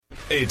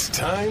It's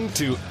time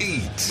to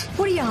eat.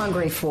 What are you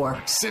hungry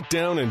for? Sit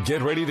down and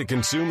get ready to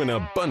consume an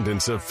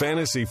abundance of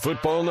fantasy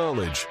football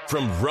knowledge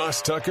from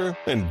Ross Tucker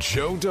and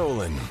Joe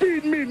Dolan.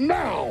 Feed me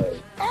now.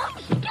 I'm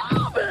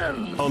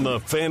starving. On the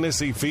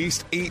Fantasy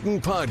Feast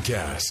Eatin'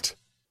 Podcast.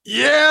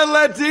 Yeah,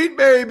 let's eat,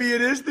 baby.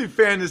 It is the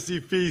Fantasy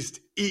Feast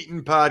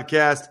Eatin'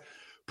 Podcast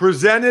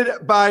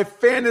presented by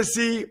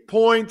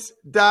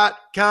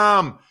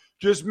FantasyPoints.com.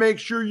 Just make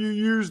sure you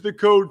use the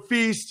code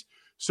FEAST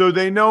so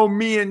they know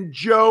me and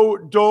Joe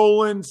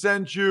Dolan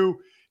sent you.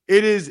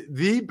 It is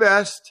the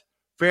best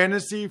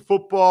fantasy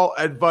football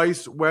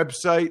advice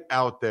website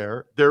out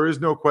there. There is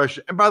no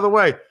question. And by the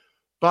way,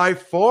 by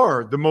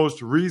far the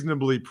most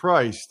reasonably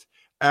priced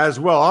as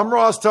well. I'm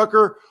Ross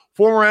Tucker,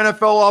 former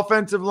NFL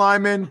offensive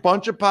lineman,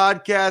 bunch of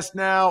podcasts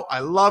now. I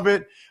love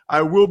it.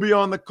 I will be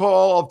on the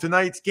call of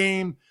tonight's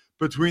game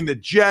between the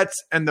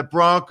Jets and the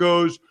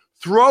Broncos.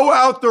 Throw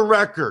out the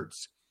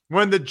records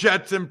when the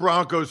Jets and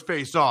Broncos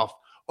face off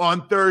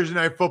on Thursday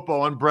Night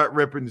Football on Brett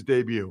Rippon's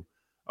debut.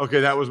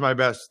 Okay, that was my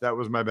best. That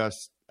was my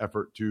best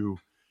effort to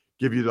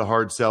give you the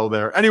hard sell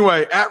there.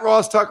 Anyway, at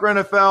Ross Tucker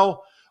NFL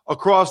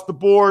across the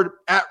board,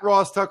 at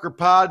Ross Tucker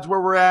Pods where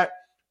we're at.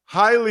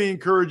 Highly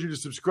encourage you to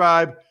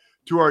subscribe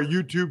to our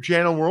YouTube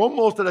channel. We're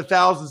almost at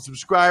 1,000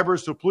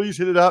 subscribers, so please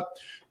hit it up.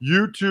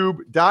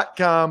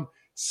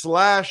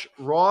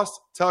 YouTube.com/Ross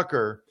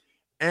Tucker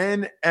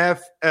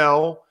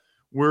NFL.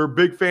 We're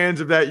big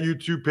fans of that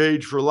YouTube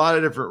page for a lot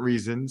of different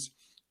reasons.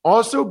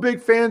 Also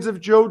big fans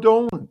of Joe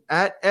Dolan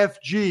at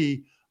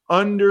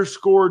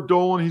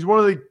FG_Dolan. He's one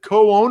of the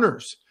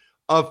co-owners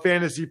of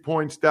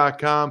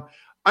FantasyPoints.com.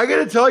 I got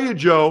to tell you,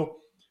 Joe,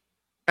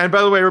 and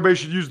by the way, everybody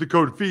should use the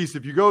code FEAST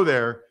if you go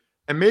there,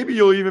 and maybe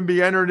you'll even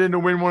be entered in to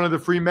win one of the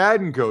free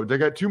Madden codes. I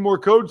got 2 more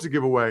codes to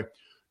give away.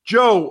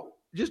 Joe,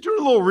 just doing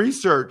a little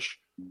research,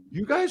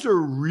 you guys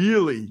are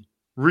really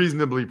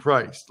reasonably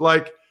priced.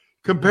 Like,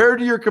 compared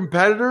to your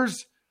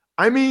competitors,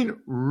 I mean,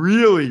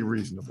 really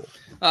reasonable.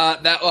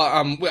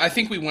 I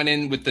think we went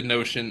in with the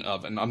notion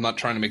of, and I'm not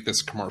trying to make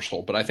this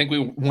commercial, but I think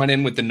we went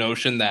in with the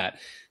notion that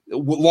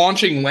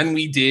launching when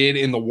we did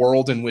in the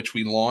world in which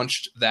we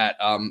launched, that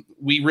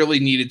we really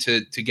needed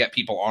to get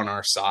people on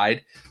our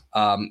side.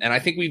 And I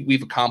think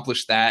we've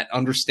accomplished that,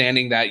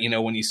 understanding that, you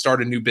know, when you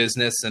start a new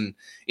business and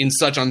in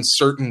such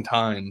uncertain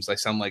times, I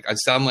sound like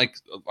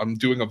I'm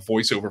doing a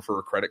voiceover for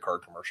a credit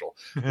card commercial.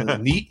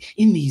 In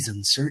these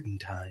uncertain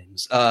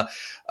times, but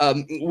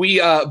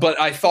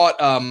I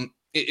thought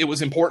it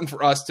was important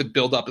for us to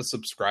build up a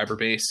subscriber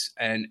base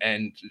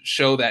and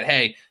show that,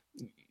 hey,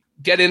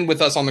 get in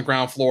with us on the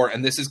ground floor,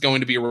 and this is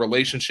going to be a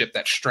relationship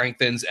that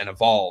strengthens and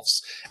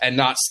evolves, and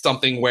not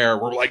something where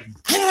we're like,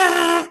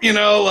 you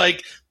know,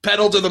 like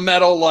pedal to the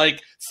metal,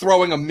 like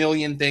throwing a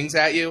million things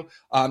at you.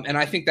 And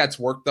I think that's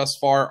worked thus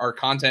far. Our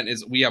content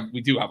is,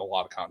 we do have a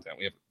lot of content.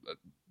 We have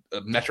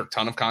a metric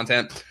ton of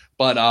content,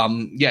 but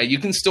yeah, you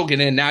can still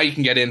get in. Now you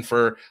can get in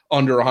for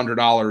under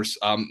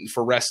 $100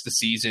 for rest of the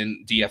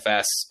season,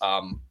 DFS,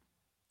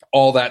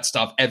 all that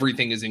stuff.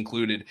 Everything is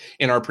included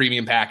in our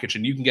premium package,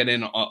 and you can get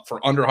in for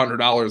under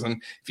 $100.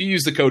 And if you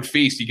use the code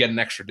FEAST, you get an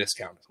extra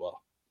discount as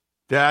well.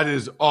 That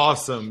is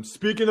awesome.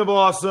 Speaking of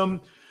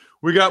awesome,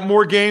 we got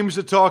more games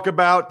to talk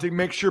about to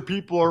make sure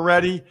people are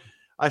ready.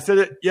 I said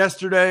it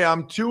yesterday.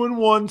 I'm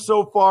 2-1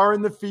 so far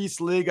in the Feast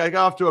League. I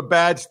got off to a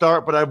bad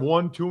start, but I've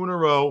won 2 in a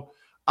row.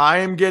 I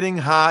am getting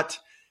hot.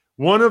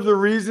 One of the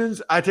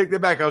reasons, I take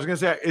that back, I was going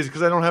to say, is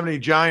because I don't have any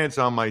Giants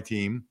on my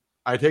team.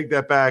 I take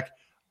that back.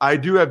 I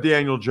do have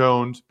Daniel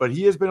Jones, but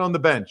he has been on the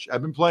bench.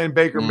 I've been playing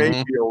Baker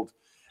Mayfield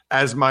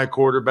as my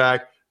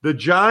quarterback. The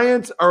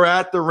Giants are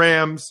at the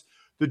Rams.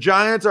 The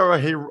Giants are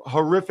a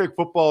horrific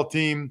football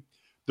team.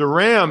 The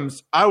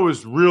Rams, I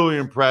was really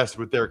impressed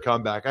with their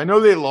comeback. I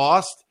know they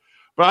lost,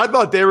 but I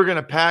thought they were going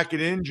to pack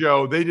it in,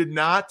 Joe. They did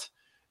not.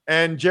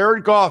 And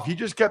Jared Goff, he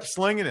just kept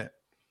slinging it.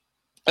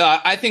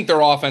 I think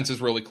their offense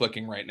is really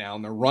clicking right now,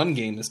 and their run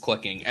game is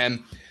clicking.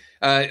 And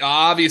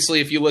obviously,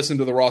 if you listen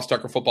to the Ross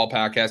Tucker Football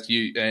Podcast,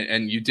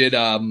 you did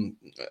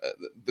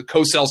the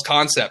Cosell's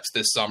Concepts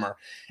this summer,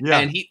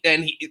 yeah.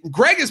 and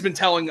Greg has been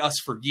telling us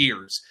for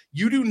years,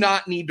 you do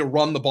not need to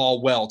run the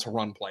ball well to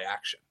run play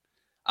action.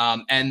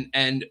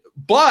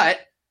 But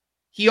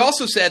he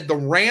also said the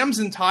Rams'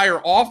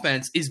 entire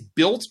offense is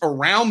built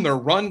around their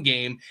run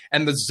game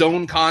and the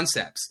zone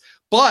concepts,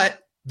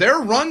 but their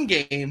run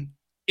game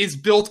is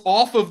built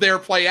off of their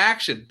play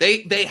action.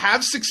 They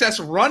have success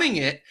running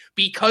it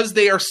because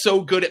they are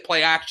so good at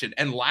play action.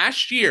 And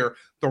last year,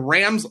 the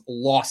Rams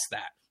lost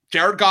that.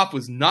 Jared Goff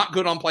was not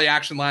good on play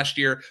action last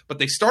year, but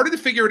they started to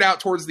figure it out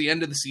towards the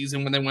end of the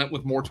season when they went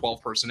with more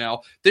 12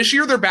 personnel. This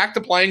year, they're back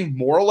to playing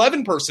more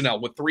 11 personnel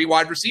with 3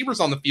 wide receivers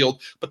on the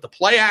field, but the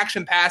play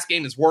action pass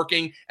game is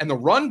working, and the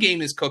run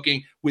game is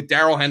cooking with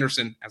Darrell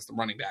Henderson as the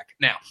running back.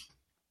 Now,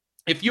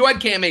 if you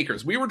had Cam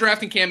Akers, we were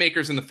drafting Cam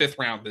Akers in the 5th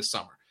round this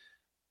summer.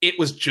 It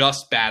was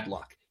just bad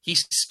luck. He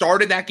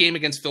started that game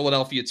against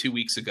Philadelphia 2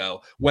 weeks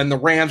ago when the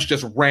Rams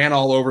just ran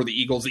all over the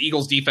Eagles. The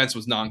Eagles' defense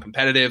was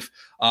non-competitive.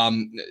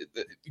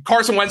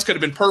 Carson Wentz could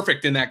have been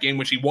perfect in that game,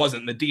 which he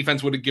wasn't. The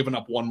defense would have given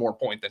up one more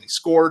point than he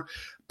scored.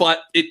 But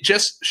it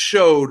just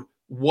showed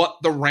what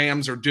the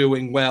Rams are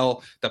doing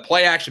well. The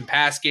play-action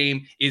pass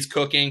game is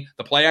cooking.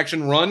 The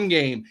play-action run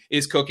game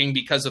is cooking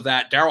because of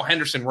that. Darrell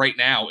Henderson right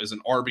now is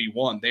an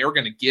RB1. They are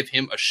going to give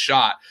him a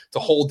shot to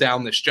hold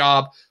down this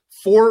job.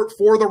 For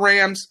the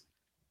Rams,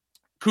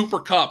 Cooper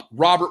Kupp,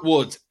 Robert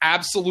Woods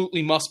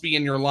absolutely must be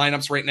in your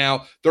lineups right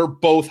now. They're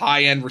both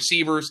high-end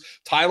receivers.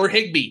 Tyler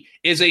Higbee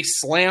is a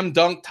slam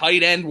dunk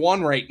tight end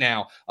one right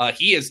now.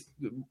 He has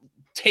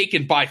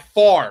taken by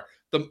far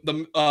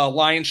the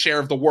lion's share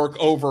of the work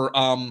over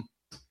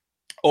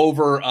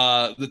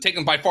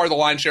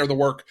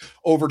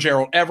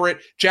Gerald Everett.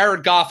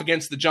 Jared Goff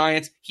against the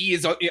Giants. He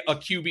is a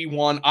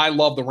QB1. I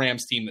love the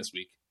Rams team this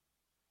week.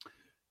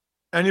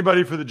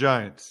 Anybody for the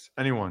Giants?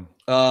 Anyone?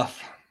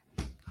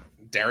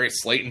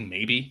 Darius Slayton,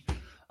 maybe.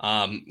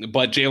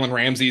 But Jalen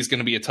Ramsey is going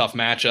to be a tough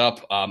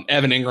matchup.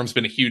 Evan Ingram's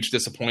been a huge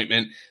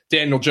disappointment.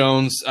 Daniel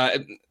Jones,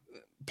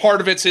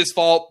 part of it's his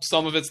fault.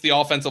 Some of it's the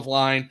offensive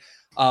line.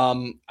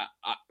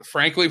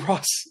 Frankly,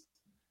 Ross,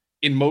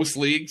 in most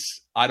leagues,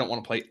 I don't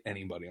want to play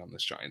anybody on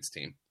this Giants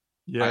team.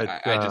 Yeah,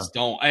 I just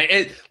don't.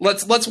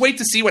 Let's wait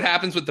to see what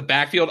happens with the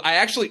backfield. I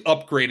actually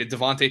upgraded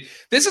Devontae.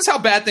 This is how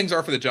bad things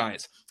are for the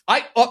Giants.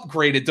 I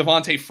upgraded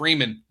Devontae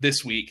Freeman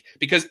this week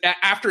because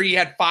after he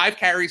had 5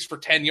 carries for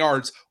 10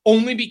 yards,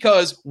 only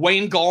because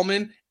Wayne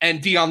Gallman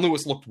and Dion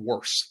Lewis looked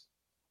worse.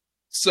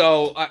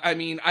 So, I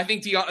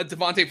think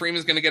Devontae Freeman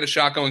is going to get a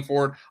shot going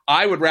forward.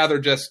 I would rather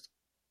just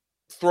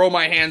throw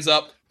my hands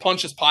up,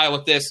 punch his pile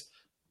at this.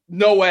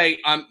 No way.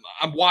 I'm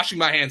washing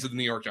my hands of the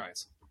New York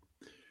Giants.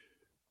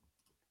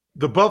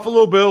 The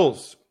Buffalo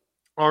Bills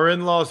are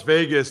in Las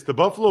Vegas. The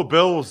Buffalo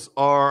Bills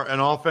are an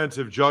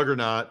offensive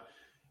juggernaut,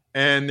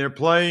 and they're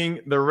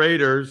playing the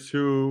Raiders,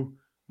 who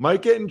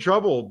might get in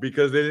trouble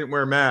because they didn't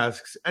wear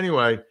masks.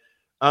 Anyway,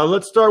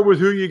 let's start with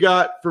who you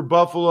got for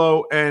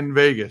Buffalo and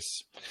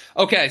Vegas.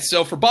 Okay,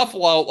 so for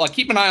Buffalo,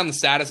 keep an eye on the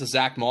status of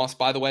Zach Moss,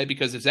 by the way,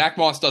 because if Zach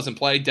Moss doesn't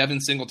play,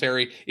 Devin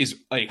Singletary is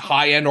a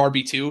high-end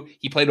RB2.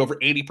 He played over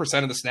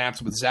 80% of the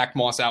snaps with Zach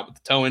Moss out with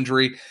the toe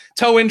injury.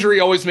 Toe injury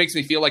always makes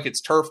me feel like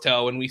it's turf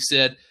toe, and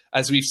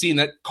as we've seen,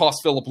 that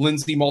cost Phillip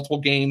Lindsay multiple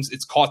games.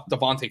 It's cost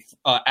Devontae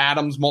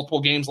Adams multiple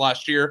games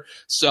last year.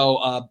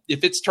 So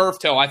if it's turf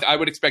toe, I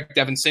would expect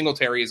Devin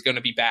Singletary is going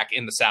to be back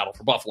in the saddle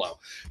for Buffalo.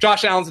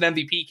 Josh Allen's an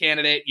MVP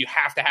candidate. You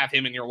have to have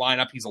him in your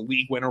lineup. He's a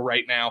league winner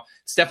right now.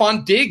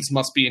 Stephon Diggs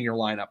must be in your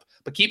lineup.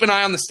 But keep an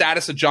eye on the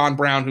status of John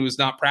Brown, who is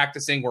not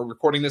practicing. We're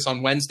recording this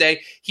on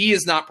Wednesday. He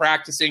is not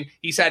practicing.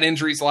 He's had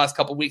injuries the last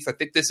couple of weeks. I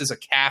think this is a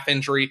calf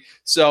injury.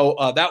 So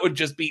that would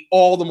just be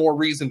all the more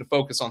reason to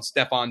focus on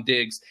Stephon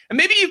Diggs. And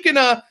maybe you can,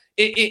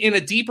 in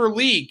a deeper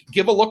league,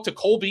 give a look to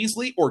Cole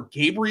Beasley or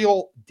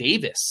Gabriel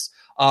Davis.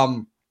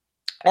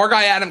 Our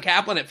guy Adam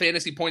Kaplan at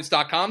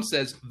fantasypoints.com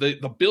says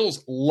the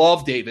Bills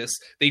love Davis.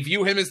 They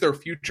view him as their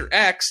future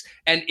X.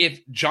 And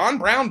if John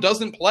Brown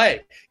doesn't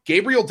play,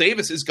 Gabriel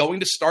Davis is going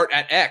to start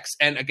at X.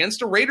 And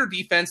against a Raider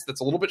defense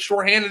that's a little bit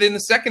shorthanded in the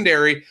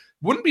secondary,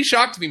 wouldn't be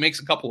shocked if he makes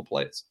a couple of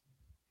plays.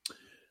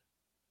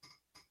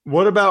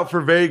 What about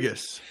for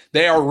Vegas?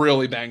 They are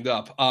really banged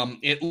up.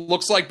 It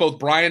looks like both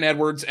Bryan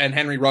Edwards and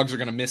Henry Ruggs are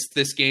going to miss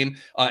this game.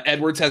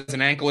 Edwards has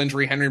an ankle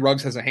injury. Henry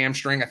Ruggs has a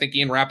hamstring. I think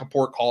Ian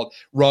Rappaport called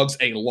Ruggs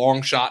a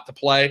long shot to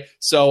play.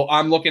 So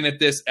I'm looking at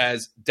this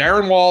as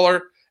Darren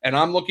Waller, and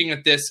I'm looking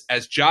at this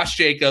as Josh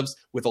Jacobs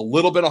with a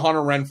little bit of Hunter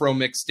Renfrow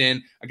mixed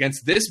in.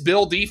 Against this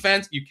Bill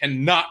defense, you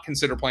cannot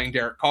consider playing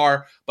Derek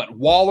Carr, but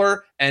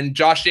Waller and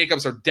Josh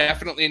Jacobs are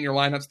definitely in your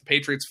lineups. The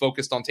Patriots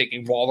focused on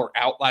taking Waller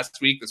out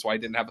last week. That's why he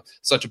didn't have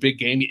such a big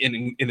game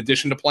in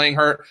addition to playing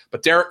hurt.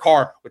 But Derek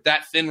Carr, with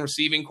that thin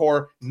receiving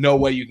core, no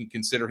way you can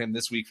consider him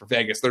this week for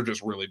Vegas. They're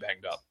just really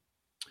banged up.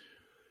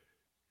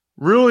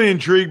 Really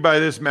intrigued by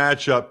this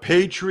matchup.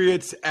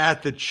 Patriots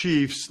at the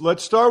Chiefs.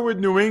 Let's start with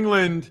New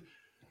England.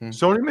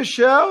 Sony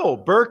Michel,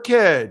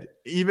 Burkhead,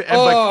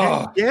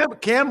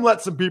 Cam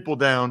let some people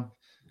down.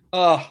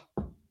 I'm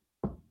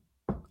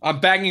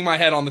banging my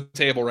head on the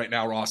table right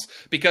now, Ross,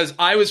 because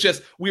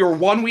we were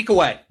 1 week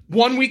away.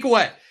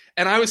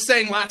 And I was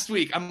saying last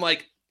week, I'm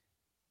like,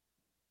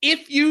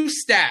 if you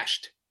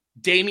stashed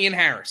Damian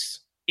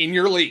Harris in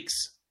your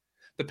leagues,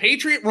 the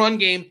Patriot run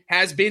game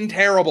has been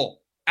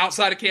terrible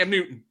outside of Cam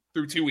Newton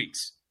through 2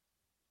 weeks.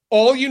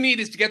 All you need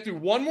is to get through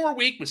one more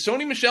week with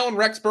Sony Michel and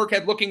Rex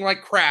Burkhead looking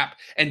like crap,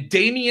 and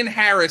Damian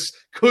Harris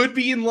could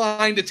be in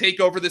line to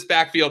take over this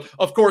backfield.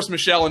 Of course,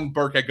 Michel and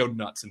Burkhead go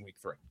nuts in week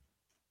 3.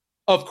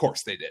 Of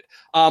course they did.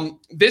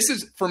 This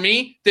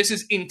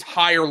is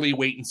entirely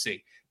wait and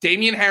see.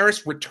 Damian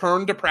Harris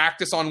returned to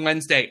practice on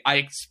Wednesday. I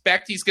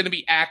expect he's going to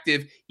be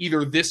active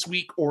either this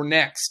week or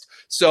next.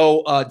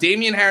 So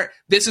Damian Harris,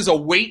 this is a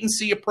wait and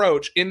see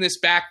approach in this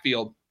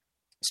backfield,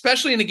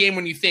 especially in a game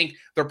when you think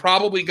they're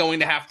probably going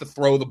to have to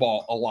throw the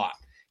ball a lot.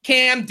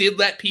 Cam did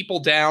let people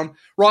down.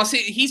 Ross,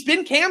 he's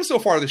been Cam so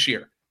far this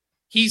year.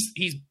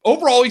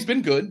 Overall, he's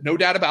been good, no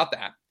doubt about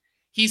that.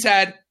 He's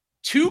had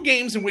 2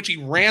 games in which he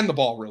ran the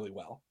ball really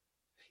well.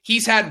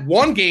 He's had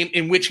 1 game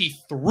in which he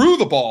threw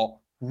the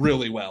ball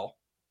really well.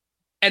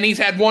 And he's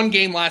had 1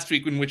 game last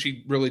week in which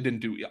he really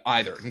didn't do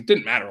either. It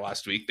didn't matter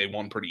last week. They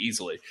won pretty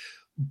easily.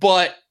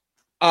 But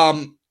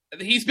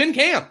he's been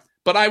Cam.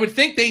 But I would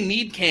think they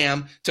need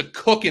Cam to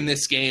cook in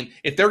this game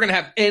if they're going to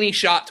have any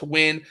shot to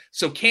win.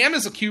 So Cam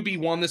is a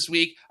QB1 this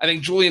week. I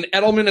think Julian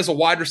Edelman is a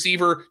wide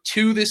receiver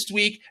 2 this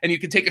week. And you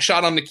can take a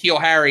shot on N'Keal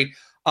Harry.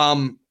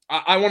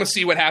 I want to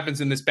see what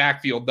happens in this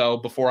backfield, though,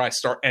 before I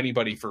start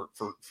anybody for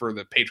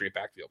the Patriot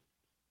backfield.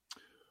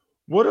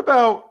 What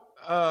about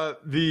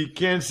the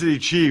Kansas City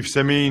Chiefs?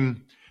 I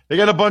mean, they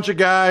got a bunch of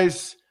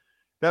guys.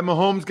 That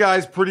Mahomes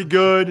guy's pretty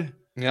good.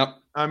 Yep.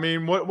 I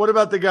mean, what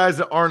about the guys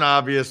that aren't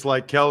obvious,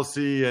 like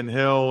Kelsey and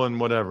Hill and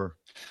whatever?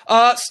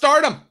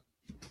 Start them.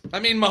 I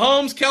mean,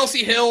 Mahomes,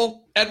 Kelsey,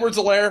 Hill,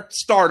 Edwards-Helaire,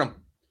 start them.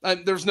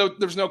 There's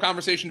no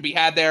conversation to be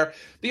had there.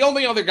 The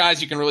only other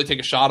guys you can really take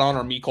a shot on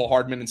are Mecole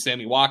Hardman and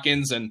Sammy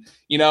Watkins. And,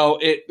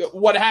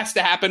 what has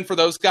to happen for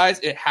those guys,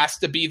 it has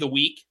to be the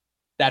week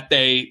that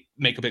they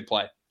make a big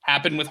play.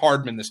 Happened with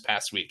Hardman this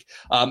past week.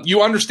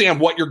 You understand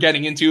what you're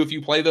getting into if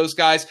you play those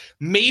guys.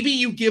 Maybe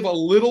you give a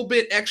little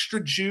bit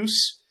extra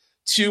juice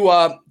to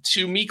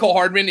Mecole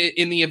Hardman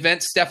in the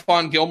event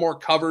Stephon Gilmore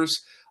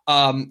covers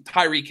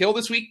Tyreek Hill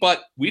this week.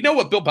 But we know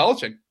what Bill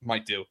Belichick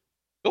might do.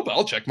 Bill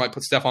Belichick might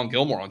put Stephon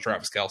Gilmore on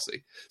Travis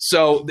Kelce.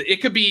 So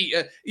it could be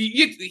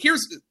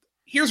here's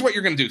what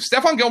you're going to do.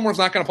 Stephon Gilmore's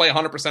not going to play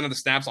 100% of the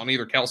snaps on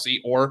either Kelce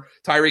or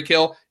Tyreek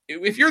Hill.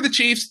 If you're the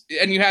Chiefs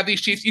and you have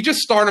these Chiefs, you just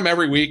start them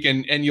every week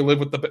and you live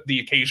with the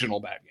occasional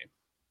bad game.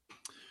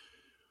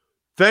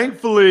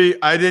 Thankfully,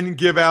 I didn't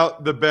give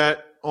out the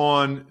bet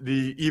on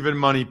the Even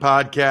Money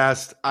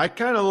podcast. I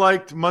kind of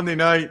liked Monday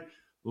night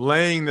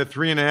laying the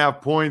 3.5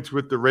 points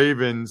with the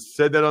Ravens.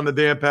 Said that on the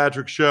Dan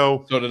Patrick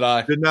Show. So did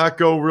I. Did not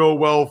go real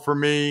well for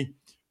me.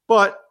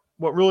 But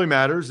what really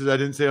matters is I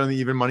didn't say it on the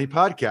Even Money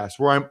podcast,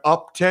 where I'm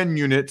up 10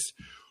 units,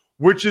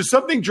 which is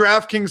something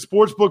DraftKings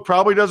Sportsbook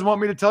probably doesn't want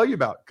me to tell you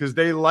about because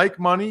they like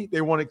money. They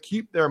want to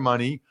keep their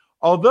money.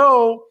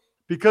 Although,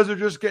 because they're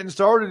just getting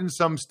started in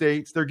some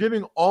states, they're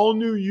giving all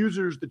new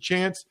users the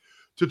chance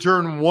to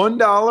turn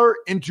 $1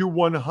 into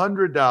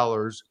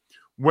 $100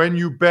 when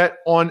you bet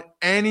on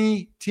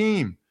any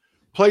team.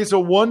 Place a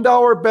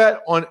 $1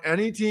 bet on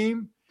any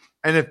team,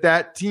 and if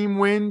that team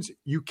wins,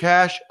 you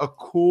cash a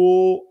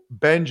cool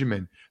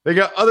Benjamin. They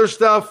got other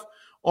stuff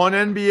on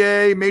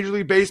NBA, Major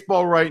League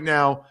Baseball right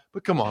now,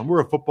 but come on,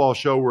 we're a football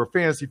show. We're a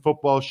fantasy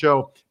football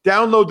show.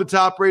 Download the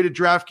top-rated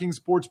DraftKings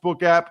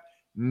Sportsbook app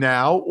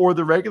now or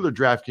the regular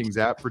DraftKings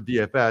app for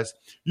DFS.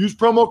 Use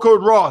promo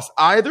code Ross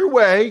either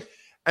way,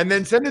 and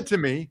then send it to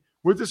me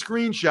with a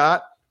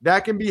screenshot.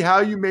 That can be how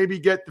you maybe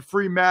get the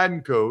free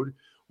Madden code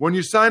when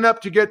you sign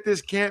up to get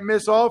this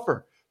can't-miss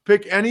offer.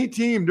 Pick any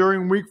team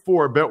during Week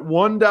 4, bet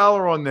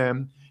 $1 on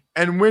them,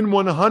 and win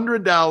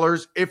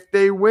 $100 if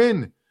they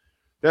win.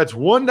 That's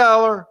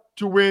 $1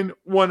 to win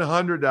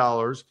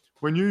 $100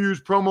 when you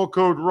use promo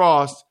code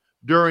Ross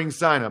during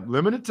sign-up.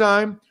 Limited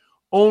time,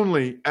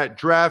 only at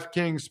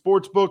DraftKings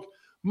Sportsbook.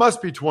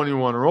 Must be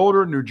 21 or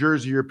older, New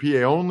Jersey or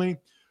PA only.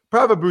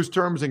 Private boost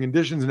terms and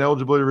conditions and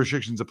eligibility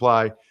restrictions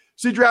apply.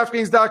 See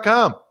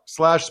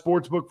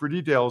DraftKings.com/sportsbook for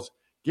details.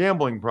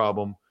 Gambling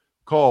problem?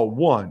 Call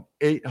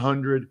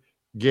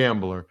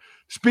 1-800-GAMBLER.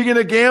 Speaking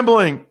of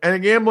gambling and a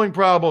gambling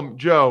problem,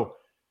 Joe,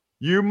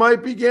 you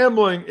might be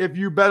gambling if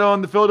you bet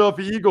on the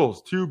Philadelphia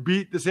Eagles to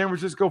beat the San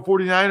Francisco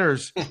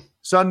 49ers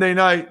Sunday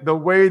night. The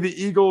way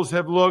the Eagles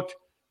have looked.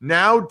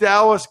 Now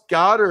Dallas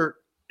Goedert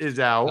is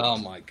out. Oh,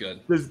 my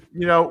God.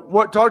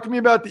 Talk to me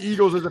about the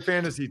Eagles as a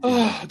fantasy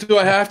team. Do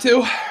I have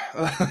to?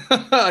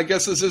 I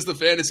guess this is the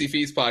Fantasy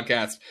Feast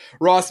podcast.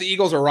 Ross, the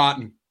Eagles are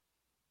rotten.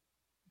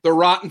 They're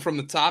rotten from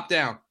the top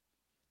down.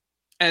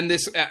 And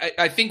this,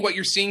 I think what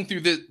you're seeing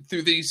through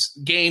these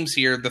games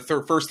here, the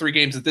first 3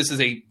 games, that this is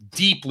a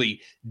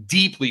deeply,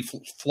 deeply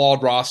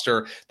flawed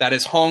roster that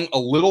has hung a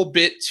lot of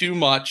bit too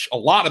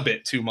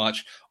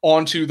much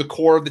onto the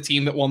core of the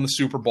team that won the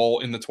Super Bowl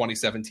in the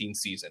 2017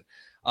 season.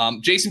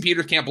 Jason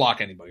Peters can't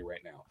block anybody right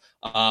now.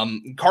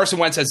 Carson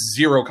Wentz has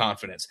zero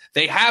confidence.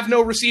 They have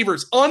no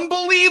receivers.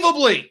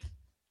 Unbelievably,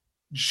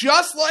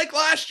 just like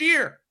last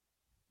year.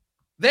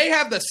 They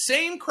have the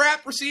same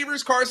crap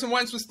receivers Carson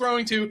Wentz was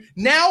throwing to,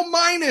 now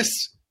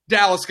minus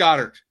Dallas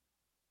Goedert.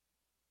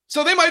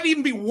 So they might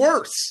even be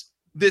worse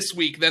this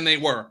week than they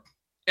were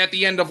at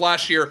the end of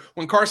last year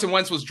when Carson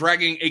Wentz was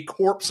dragging a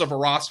corpse of a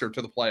roster to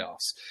the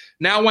playoffs.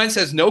 Now Wentz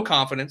has no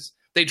confidence.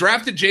 They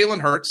drafted Jalen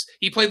Hurts.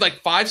 He played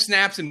like 5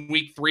 snaps in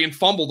week 3 and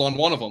fumbled on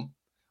one of them.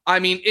 I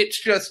mean, it's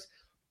just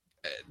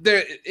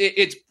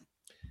it's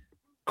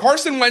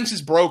Carson Wentz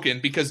is broken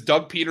because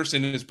Doug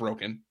Peterson is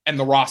broken and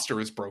the roster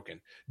is broken.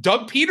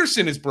 Doug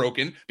Peterson is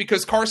broken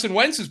because Carson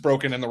Wentz is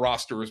broken and the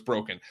roster is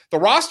broken. The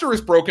roster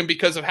is broken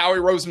because of Howie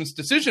Roseman's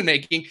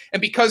decision-making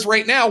and because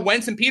right now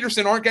Wentz and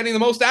Peterson aren't getting the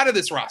most out of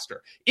this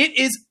roster. It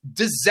is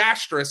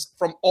disastrous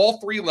from all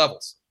 3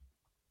 levels.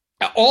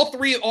 All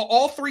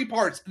three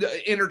parts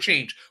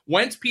interchange.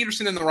 Wentz,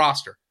 Peterson, and the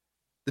roster.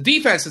 The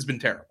defense has been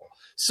terrible.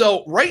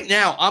 So right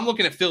now, I'm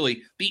looking at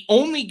Philly. The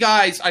only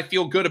guys I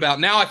feel good about,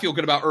 now I feel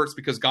good about Ertz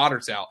because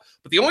Goddard's out,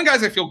 but the only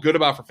guys I feel good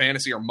about for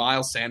fantasy are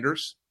Miles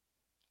Sanders.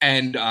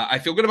 And I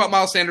feel good about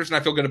Miles Sanders, and I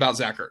feel good about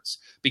Zach Ertz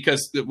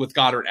because with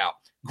Goddard out.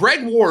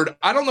 Greg Ward,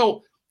 I don't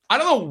know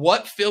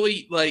what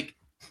Philly, like,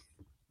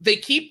 they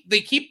keep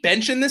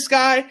benching this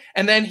guy,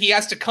 and then he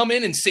has to come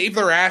in and save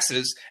their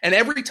asses, and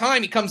every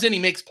time he comes in, he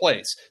makes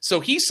plays.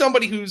 So he's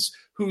somebody who's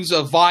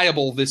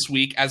viable this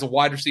week as a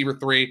wide receiver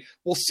 3.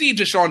 We'll see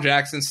Deshaun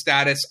Jackson's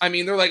status. I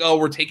mean, they're like, oh,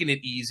 we're taking it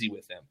easy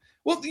with him.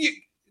 Well,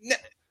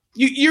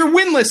 you're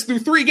winless through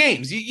 3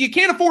 games. You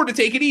can't afford to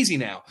take it easy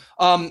now.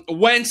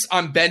 Wentz,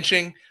 I'm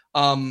benching.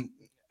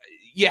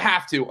 You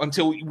have to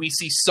until we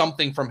see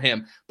something from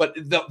him. But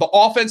the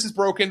offense is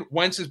broken.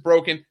 Wentz is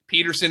broken.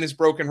 Peterson is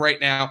broken right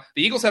now.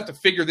 The Eagles have to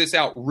figure this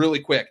out really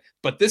quick.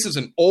 But this is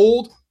an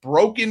old,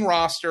 broken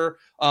roster.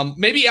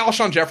 Maybe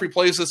Alshon Jeffrey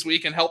plays this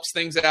week and helps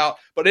things out.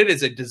 But it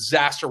is a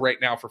disaster right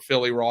now for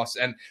Philly, Ross.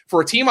 And for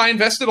a team I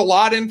invested a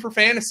lot in for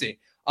fantasy.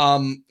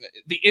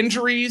 The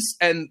injuries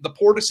and the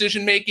poor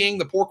decision-making,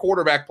 the poor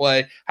quarterback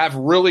play have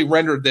really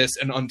rendered this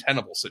an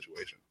untenable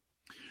situation.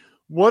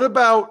 What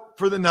about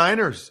for the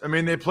Niners? I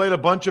mean, they played a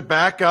bunch of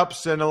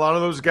backups, and a lot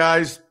of those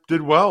guys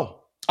did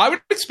well. I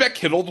would expect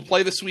Kittle to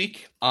play this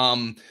week,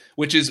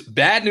 which is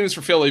bad news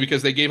for Philly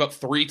because they gave up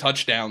 3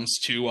 touchdowns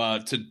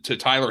to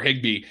Tyler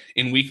Higbee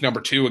in week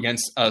number 2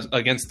 against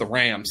the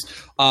Rams.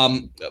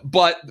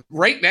 But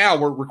right now,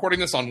 we're recording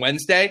this on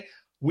Wednesday.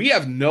 We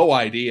have no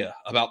idea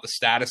about the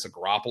status of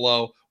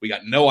Garoppolo. We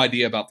got no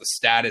idea about the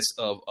status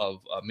of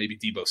maybe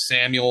Deebo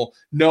Samuel.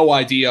 No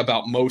idea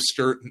about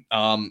Mostert.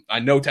 I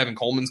know Tevin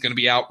Coleman's going to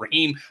be out.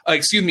 Jerick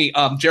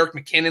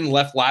McKinnon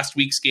left last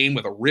week's game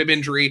with a rib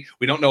injury.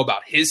 We don't know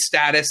about his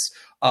status.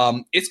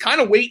 It's kind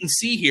of wait and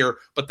see here,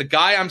 but the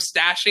guy I'm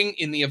stashing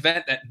in the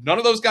event that none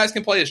of those guys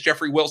can play is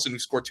Jeffrey Wilson, who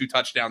scored 2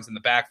 touchdowns in the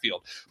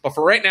backfield. But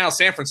for right now,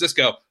 San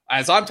Francisco,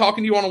 as I'm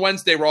talking to you on a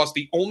Wednesday, Ross,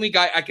 the only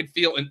guy I can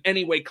feel in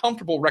any way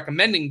comfortable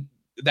recommending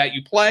that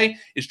you play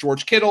is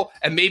George Kittle,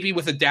 and maybe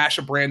with a dash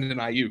of Brandon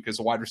Ayuk as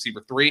a wide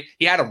receiver 3.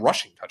 He had a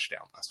rushing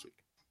touchdown last week.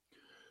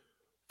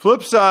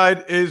 Flip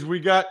side is we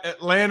got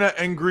Atlanta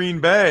and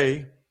Green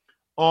Bay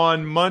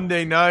on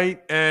Monday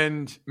night,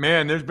 and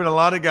man, there's been a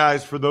lot of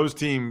guys for those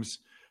teams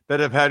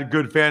that have had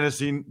good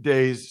fantasy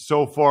days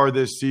so far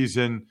this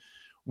season.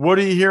 What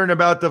are you hearing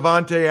about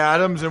Davante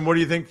Adams, and what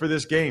do you think for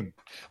this game?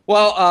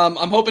 Well,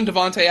 I'm hoping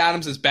Davante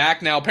Adams is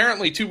back now.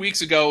 Apparently, 2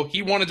 weeks ago,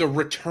 he wanted to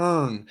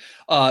return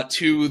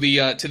to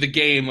the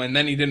game, and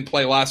then he didn't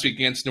play last week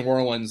against New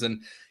Orleans.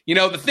 And you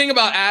know, the thing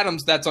about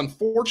Adams that's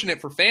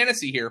unfortunate for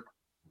fantasy here,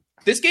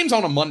 this game's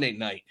on a Monday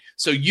night,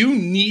 so you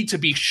need to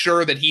be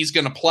sure that he's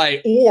going to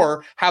play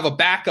or have a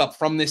backup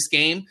from this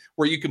game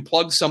where you can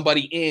plug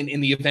somebody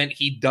in the event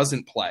he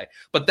doesn't play.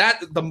 But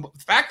the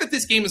fact that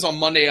this game is on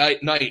Monday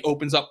night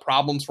opens up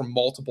problems from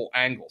multiple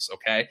angles,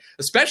 okay?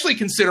 Especially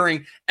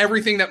considering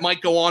everything that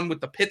might go on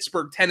with the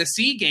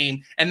Pittsburgh-Tennessee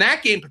game and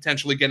that game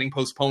potentially getting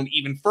postponed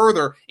even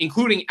further,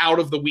 including out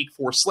of the Week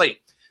 4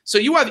 slate. So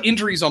you have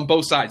injuries on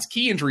both sides,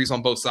 key injuries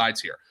on both sides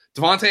here.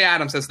 Davante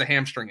Adams has the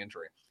hamstring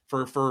injury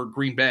for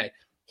Green Bay.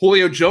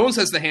 Julio Jones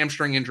has the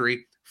hamstring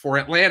injury for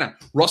Atlanta.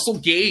 Russell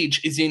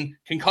Gage is in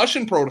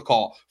concussion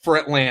protocol for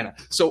Atlanta.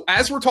 So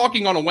as we're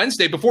talking on a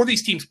Wednesday, before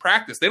these teams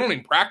practice, they don't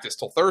even practice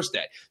till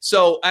Thursday.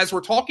 So as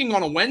we're talking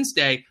on a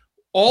Wednesday,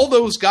 all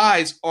those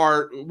guys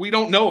we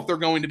don't know if they're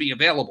going to be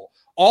available.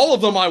 All of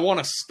them I want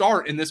to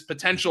start in this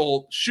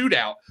potential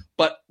shootout,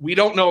 but we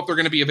don't know if they're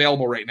going to be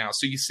available right now.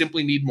 So you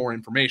simply need more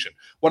information.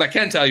 What I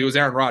can tell you is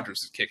Aaron Rodgers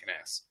is kicking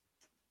ass.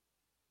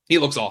 He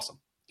looks awesome.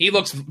 He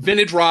looks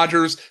vintage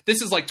Rodgers.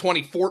 This is like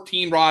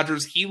 2014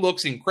 Rodgers. He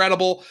looks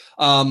incredible.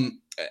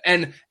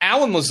 And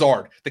Alan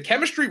Lazard, the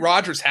chemistry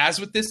Rodgers has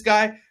with this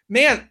guy,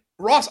 man,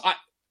 Ross,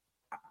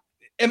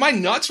 am I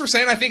nuts for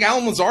saying I think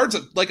Alan Lazard's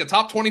like a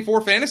top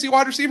 24 fantasy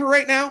wide receiver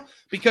right now?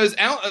 Because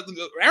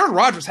Aaron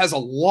Rodgers has a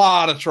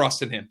lot of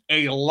trust in him,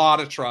 a lot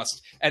of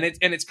trust, and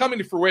it's coming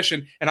to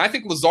fruition. And I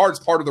think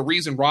Lazard's part of the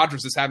reason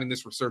Rodgers is having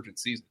this resurgent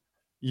season.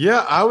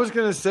 Yeah, I was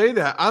going to say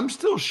that. I'm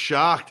still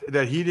shocked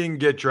that he didn't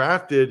get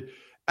drafted.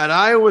 At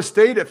Iowa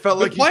State, it felt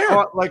like he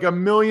caught like a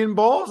million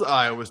balls at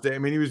Iowa State. I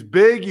mean, he was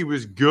big. He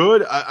was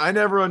good. I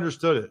never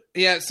understood it.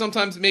 Yeah,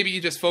 sometimes maybe you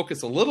just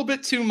focus a little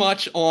bit too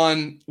much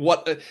on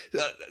what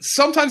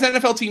sometimes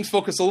NFL teams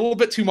focus a little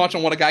bit too much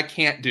on what a guy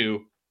can't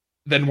do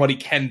than what he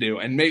can do.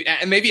 And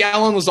maybe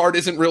Alan Lazard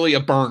isn't really a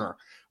burner.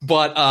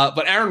 But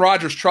Aaron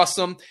Rodgers trusts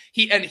him.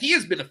 He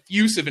has been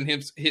effusive in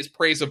his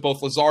praise of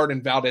both Lazard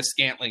and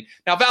Valdez-Scantling.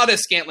 Now,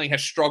 Valdez-Scantling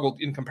has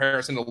struggled in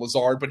comparison to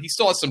Lazard, but he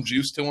still has some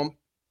juice to him.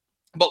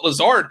 But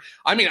Lazard,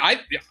 I mean,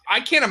 I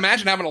can't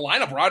imagine having a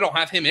lineup where I don't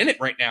have him in it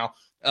right now.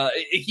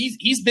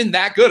 He's been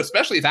that good,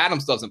 especially if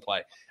Adams doesn't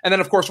play. And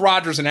then, of course,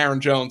 Rodgers and Aaron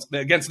Jones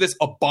against this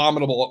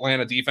abominable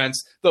Atlanta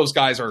defense. Those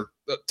guys are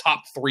the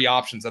top 3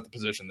 options at the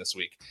position this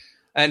week.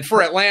 And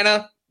for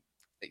Atlanta,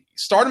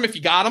 start him if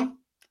you got him.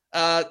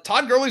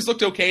 Todd Gurley's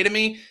looked okay to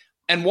me.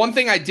 And one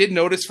thing I did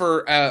notice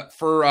for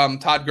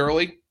Todd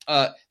Gurley,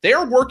 they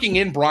are working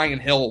in Brian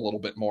Hill a little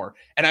bit more.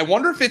 And I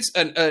wonder if it's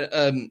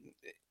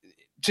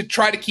to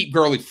try to keep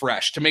Gurley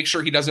fresh, to make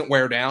sure he doesn't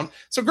wear down.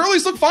 So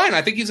Gurley's look fine.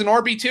 I think he's an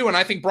RB2, and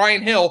I think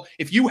Brian Hill,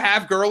 if you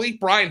have Gurley,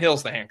 Brian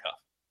Hill's the handcuff.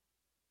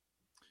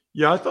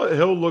 Yeah, I thought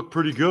Hill looked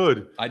pretty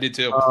good. I did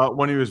too.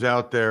 When he was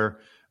out there.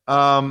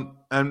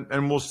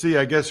 And we'll see.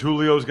 I guess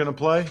Julio's going to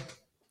play?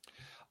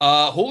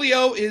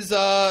 Julio is,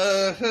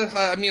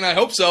 I mean, I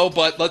hope so,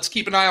 but let's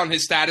keep an eye on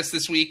his status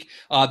this week.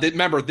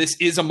 Remember, this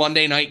is a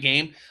Monday night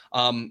game.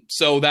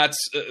 So that's,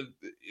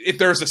 if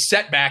there's a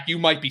setback, you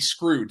might be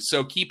screwed.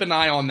 So keep an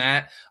eye on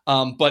that.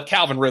 But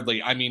Calvin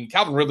Ridley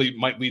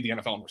might lead the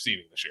NFL in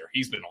receiving this year.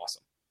 He's been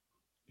awesome.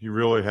 He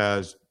really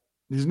has.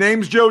 His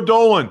name's Joe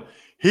Dolan.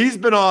 He's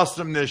been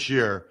awesome this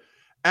year.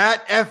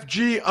 At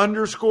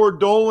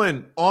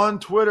FG_Dolan on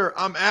Twitter.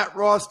 I'm at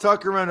Ross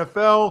Tucker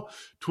NFL,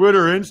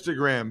 Twitter,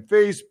 Instagram,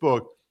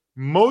 Facebook.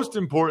 Most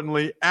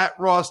importantly, at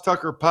Ross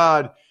Tucker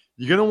Pod.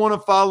 You're going to want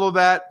to follow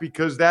that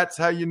because that's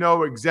how you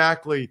know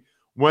exactly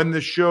when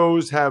the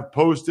shows have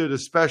posted,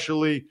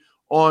 especially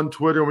on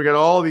Twitter. And we got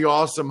all the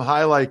awesome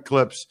highlight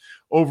clips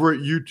over at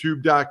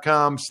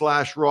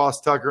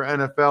youtube.com/Ross Tucker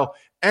NFL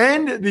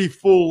and the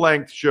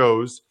full-length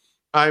shows,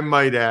 I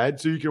might add.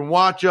 So you can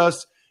watch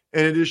us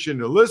in addition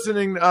to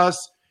listening to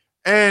us,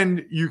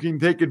 and you can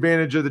take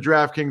advantage of the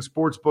DraftKings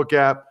Sportsbook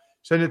app.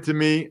 Send it to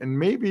me, and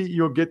maybe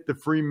you'll get the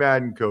free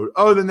Madden code.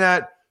 Other than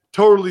that,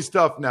 totally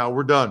stuffed now.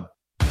 We're done.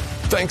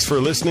 Thanks for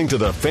listening to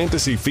the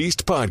Fantasy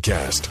Feast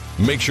podcast.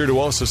 Make sure to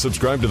also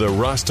subscribe to the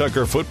Ross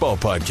Tucker Football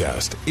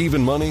Podcast,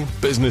 Even Money,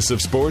 Business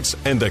of Sports,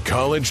 and the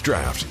College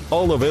Draft.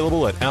 All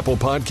available at Apple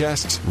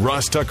Podcasts,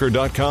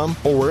 rosstucker.com,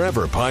 or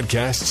wherever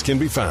podcasts can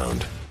be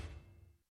found.